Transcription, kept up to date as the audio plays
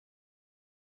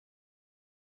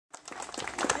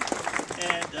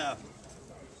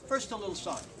first a little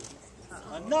song.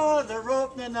 Another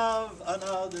opening of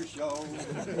another show.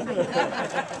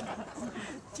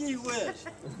 Gee whiz.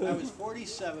 I was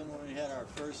 47 when we had our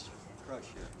first crush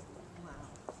here. Wow.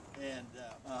 And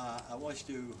I want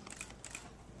to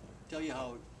tell you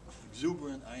how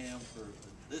exuberant I am for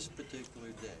this particular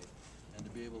day and to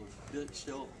be able to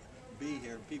still be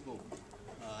here. People,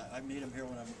 I meet them here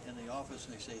when I'm in the office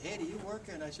and they say, hey, do you work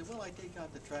here? And I say, well, I take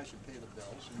out the trash and pay the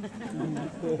bills.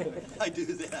 And I do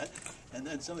that. And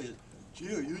then somebody says,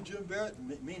 gee, are you Jim Barrett?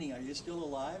 Meaning, are you still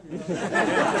alive? You know?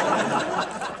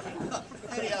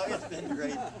 Anyhow, it's been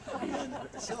great. And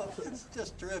so it's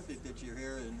just terrific that you're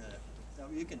here. And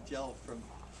you can tell from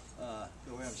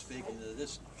the way I'm speaking that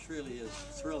this truly is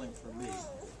thrilling for me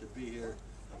to be here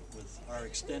with our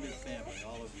extended family,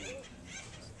 all of you,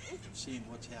 and seeing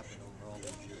what's happened over all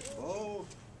these years. Oh,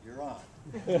 you're on.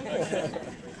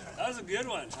 That was a good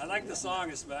one. I like the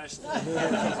song especially.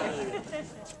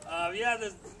 Yeah,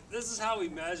 this is how we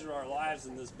measure our lives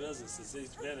in this business. It's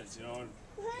each vintage, you know. And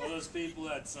one of those people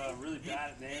that's really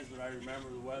bad at names, but I remember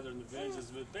the weather and the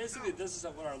vintages. But basically, this is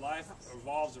what our life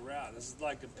revolves around. This is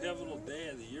like a pivotal day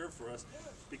of the year for us,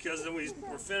 because then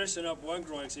we're finishing up one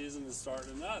growing season and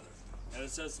starting another. And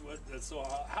it's just so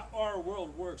how our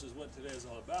world works is what today is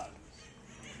all about.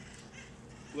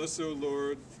 Bless, O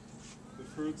Lord, the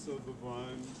fruits of the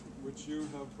vine, which you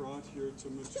have brought here to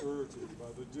maturity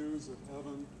by the dews of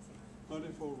heaven,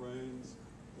 plentiful rains,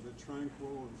 and a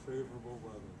tranquil and favorable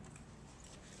weather.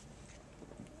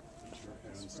 Your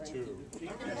hands too.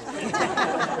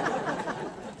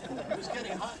 It was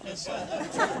getting hot in this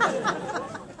nostre.